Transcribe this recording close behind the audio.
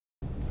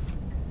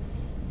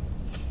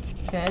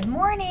Good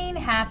morning.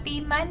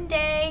 Happy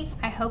Monday.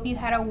 I hope you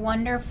had a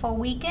wonderful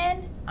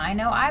weekend. I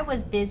know I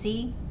was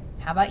busy.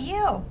 How about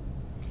you?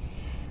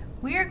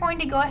 We are going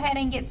to go ahead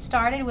and get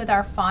started with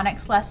our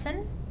phonics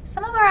lesson.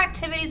 Some of our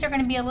activities are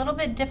going to be a little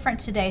bit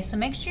different today, so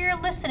make sure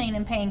you're listening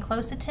and paying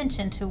close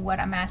attention to what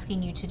I'm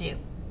asking you to do.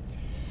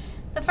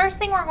 The first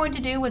thing we're going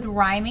to do with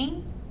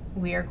rhyming,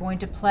 we are going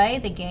to play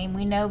the game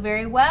we know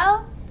very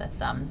well, the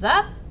thumbs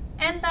up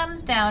and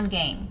thumbs down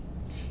game.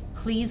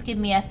 Please give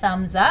me a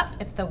thumbs up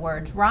if the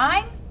words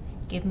rhyme.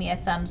 Give me a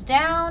thumbs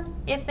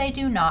down if they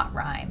do not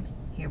rhyme.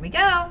 Here we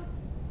go.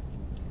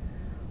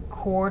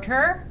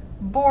 Quarter,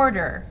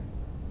 border.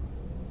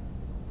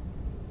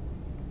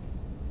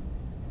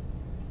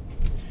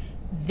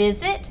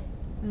 Visit,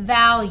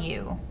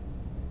 value.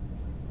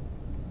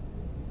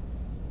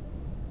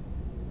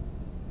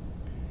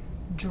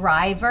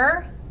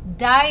 Driver,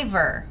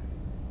 diver.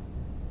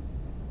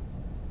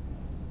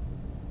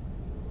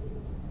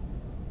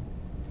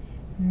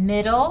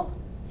 Middle,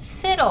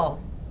 fiddle.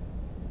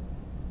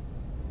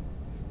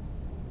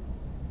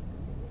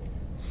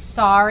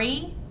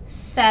 Sorry,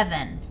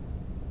 7.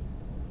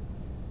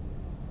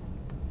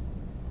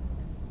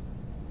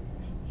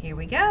 Here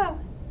we go.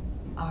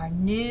 Our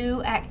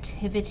new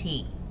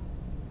activity.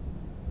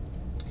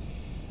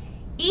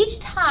 Each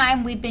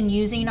time we've been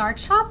using our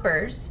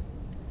choppers,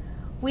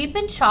 we've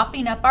been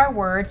chopping up our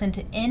words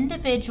into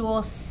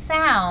individual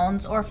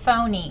sounds or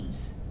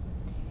phonemes.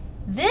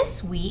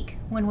 This week,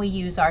 when we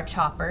use our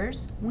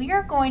choppers, we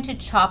are going to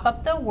chop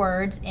up the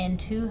words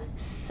into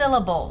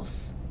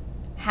syllables.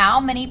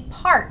 How many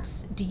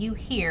parts do you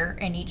hear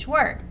in each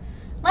word?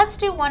 Let's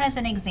do one as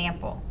an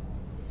example.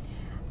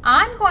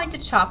 I'm going to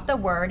chop the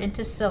word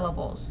into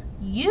syllables.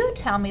 You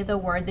tell me the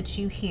word that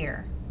you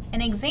hear.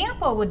 An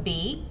example would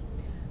be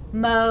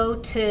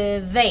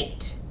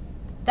motivate.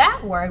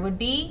 That word would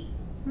be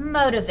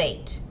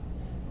motivate.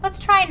 Let's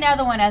try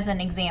another one as an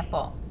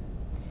example.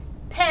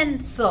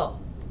 Pencil.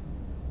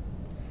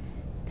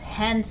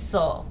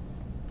 Pencil.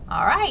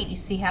 All right, you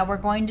see how we're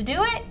going to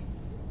do it?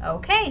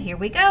 Okay, here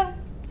we go.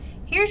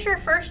 Here's your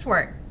first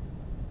word.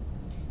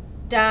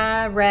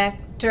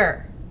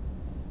 Director.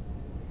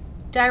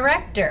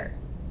 Director.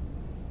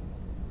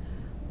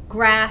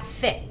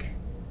 Graphic.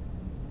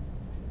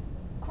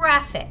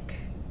 Graphic.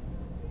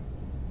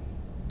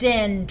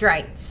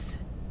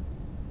 Dendrites.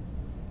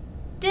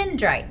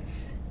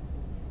 Dendrites.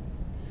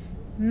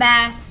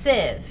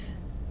 Massive.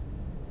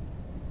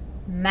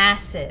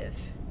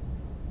 Massive.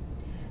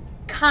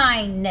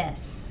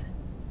 Kindness.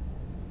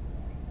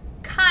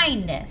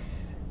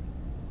 Kindness.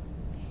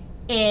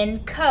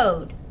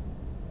 Encode.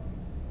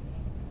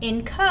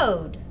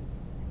 Encode.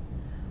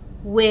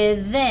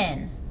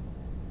 Within.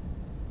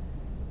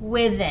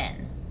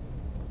 Within.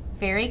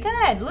 Very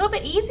good. A little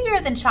bit easier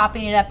than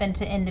chopping it up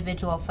into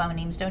individual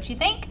phonemes, don't you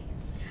think?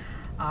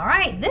 All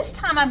right, this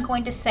time I'm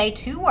going to say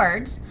 2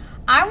 words.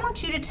 I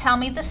want you to tell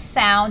me the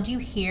sound you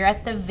hear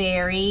at the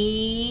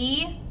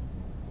very,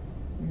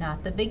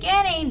 not the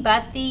beginning,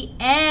 but the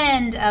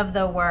end of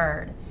the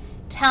word.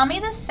 Tell me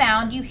the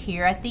sound you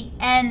hear at the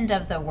end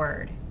of the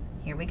word.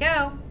 Here we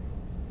go.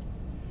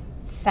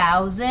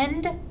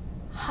 Thousand,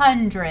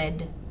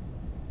 hundred.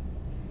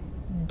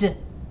 D.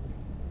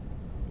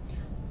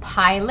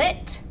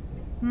 Pilot,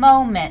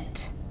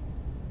 moment.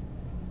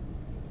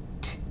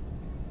 T.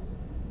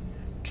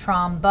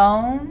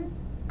 Trombone,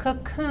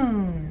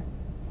 cocoon.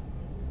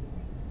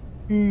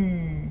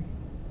 N.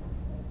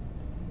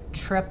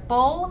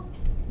 Triple,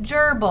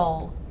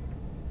 gerbil.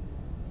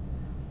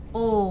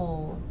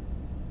 L.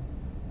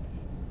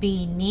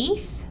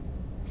 Beneath,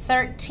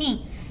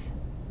 13th.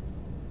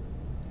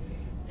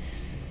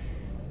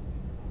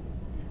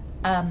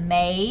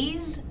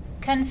 Amaze,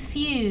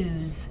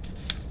 confuse.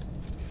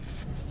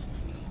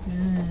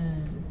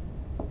 Z.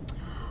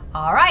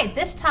 All right,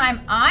 this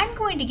time I'm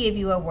going to give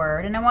you a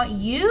word and I want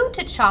you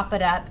to chop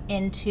it up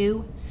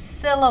into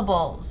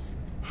syllables.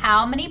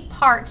 How many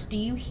parts do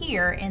you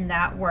hear in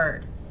that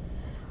word?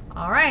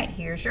 All right,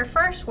 here's your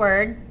first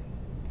word.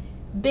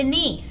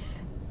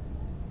 Beneath.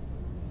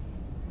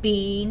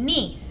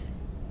 Beneath.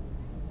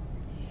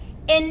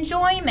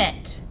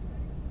 Enjoyment.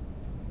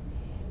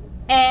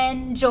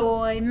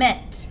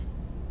 Enjoyment.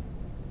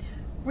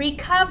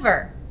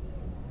 Recover.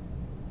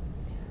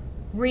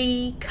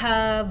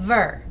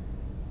 Recover.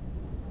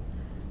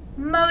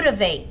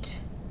 Motivate.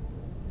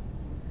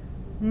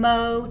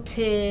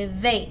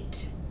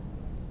 Motivate.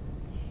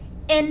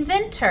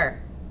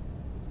 Inventor.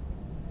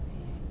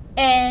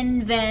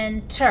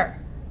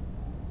 Inventor.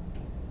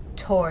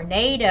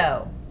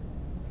 Tornado.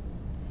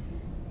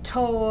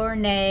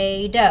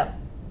 Tornado.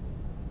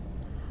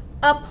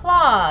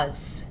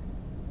 Applause.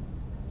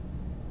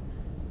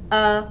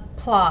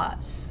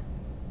 Applause.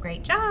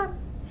 Great job.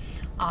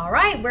 All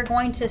right, we're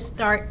going to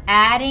start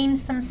adding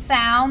some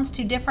sounds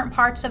to different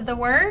parts of the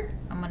word.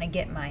 I'm going to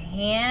get my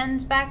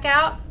hands back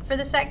out for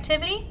this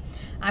activity.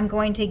 I'm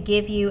going to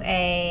give you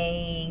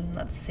a,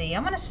 let's see,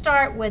 I'm going to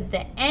start with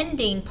the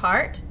ending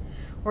part.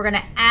 We're going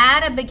to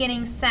add a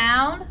beginning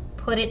sound,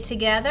 put it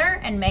together,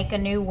 and make a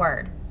new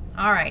word.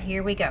 All right,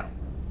 here we go.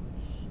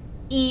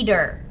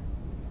 Eater.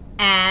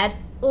 Add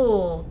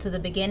ul to the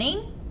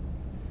beginning.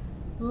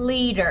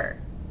 Leader.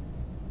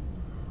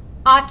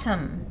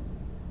 Autumn.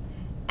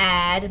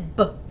 Add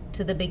b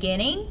to the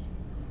beginning.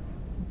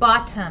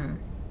 Bottom.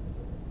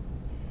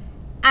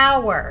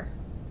 Hour.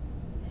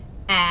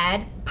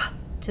 Add p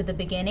to the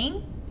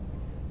beginning.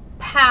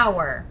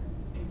 Power.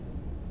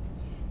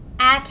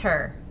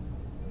 Atter.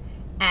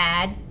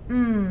 Add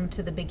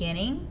to the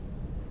beginning.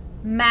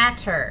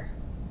 Matter.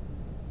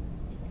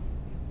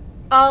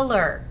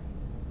 Uller.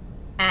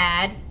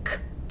 Add k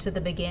to the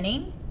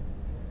beginning.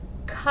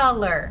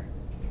 Color.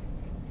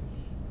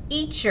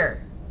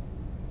 Eacher.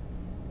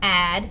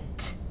 Add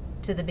t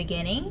to the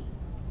beginning.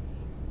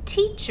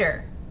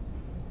 Teacher.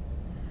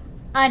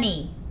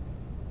 Unny.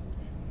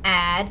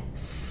 Add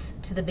s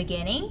to the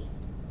beginning.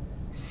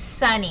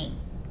 Sunny.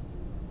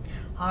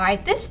 All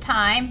right, this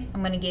time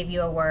I'm going to give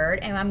you a word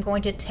and I'm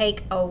going to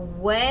take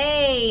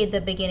away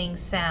the beginning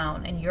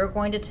sound and you're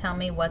going to tell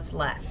me what's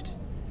left.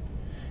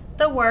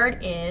 The word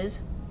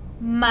is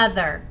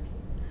mother.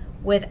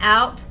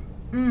 Without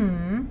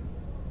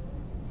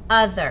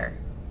other.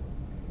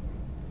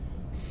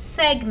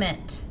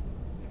 Segment.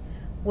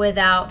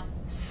 Without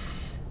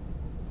s,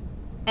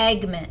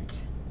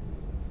 eggment.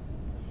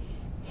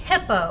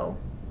 Hippo.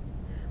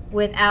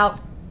 Without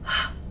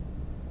h,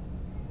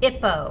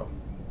 hippo.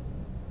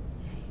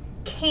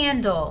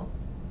 Candle.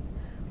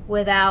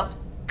 Without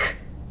k,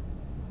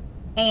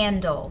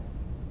 andle.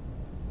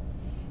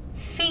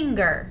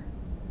 Finger.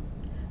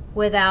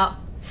 Without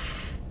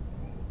f,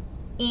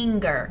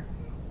 inger.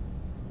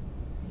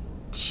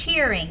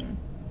 Cheering.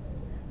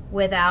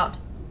 Without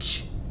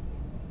ch,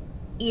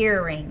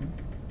 earring.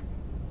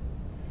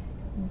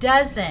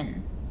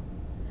 Dozen.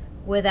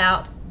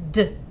 Without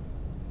d,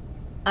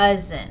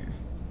 uzen.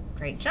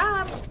 Great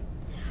job.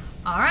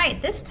 All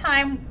right, this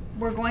time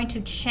we're going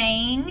to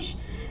change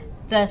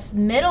the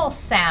middle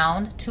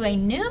sound to a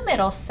new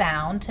middle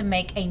sound to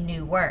make a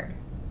new word.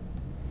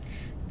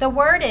 The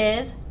word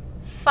is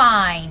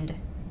find.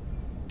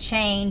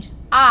 Change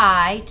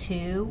I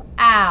to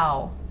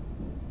ow.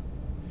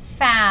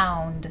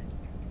 Found.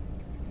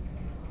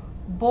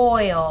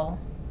 Boil.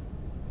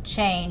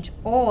 Change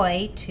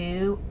oi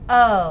to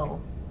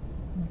o.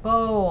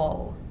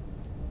 Bowl.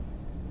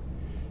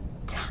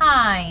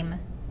 Time.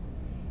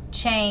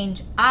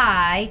 Change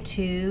I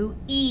to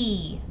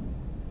e.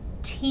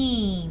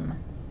 Team.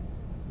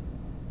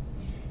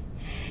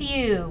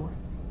 Few.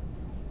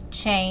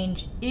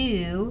 Change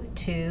u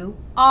to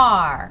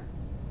r.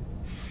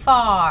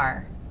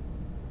 Far.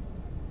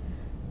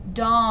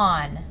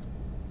 Dawn.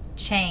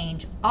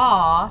 Change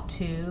aw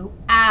to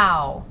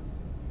ow.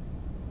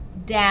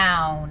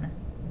 Down.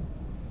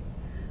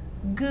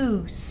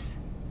 Goose.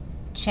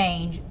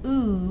 Change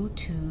oo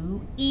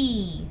to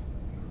e.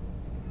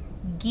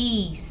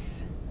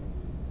 Geese.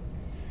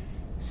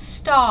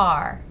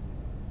 Star.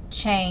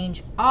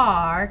 Change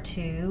r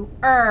to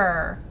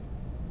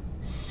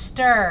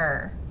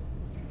stir.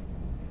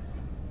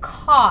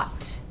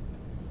 Caught.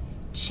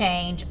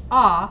 Change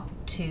ah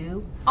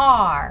to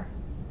r.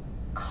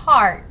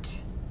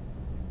 Cart.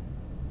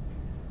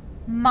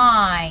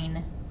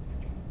 Mine.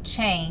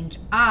 Change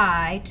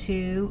I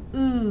to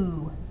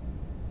oo.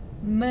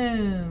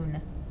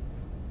 Moon.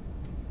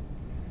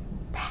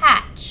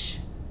 Patch.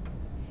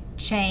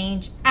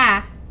 Change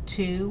a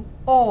to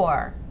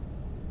or.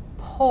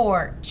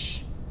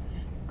 Porch.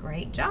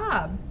 Great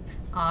job.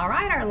 All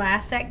right, our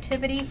last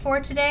activity for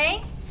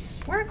today.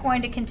 We're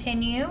going to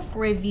continue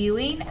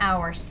reviewing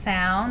our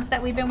sounds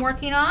that we've been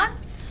working on.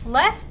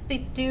 Let's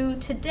do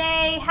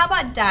today, how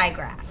about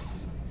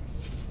digraphs?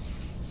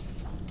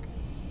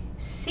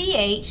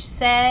 CH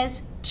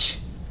says ch.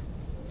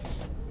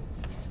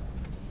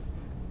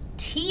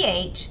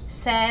 TH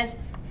says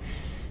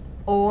th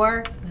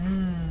or th.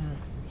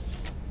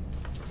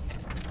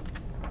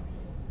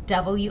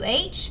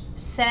 WH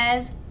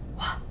says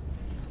wh.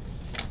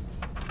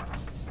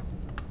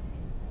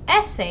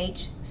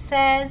 SH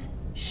says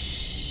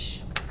shh.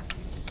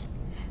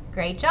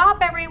 Great job,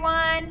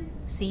 everyone.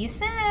 See you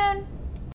soon.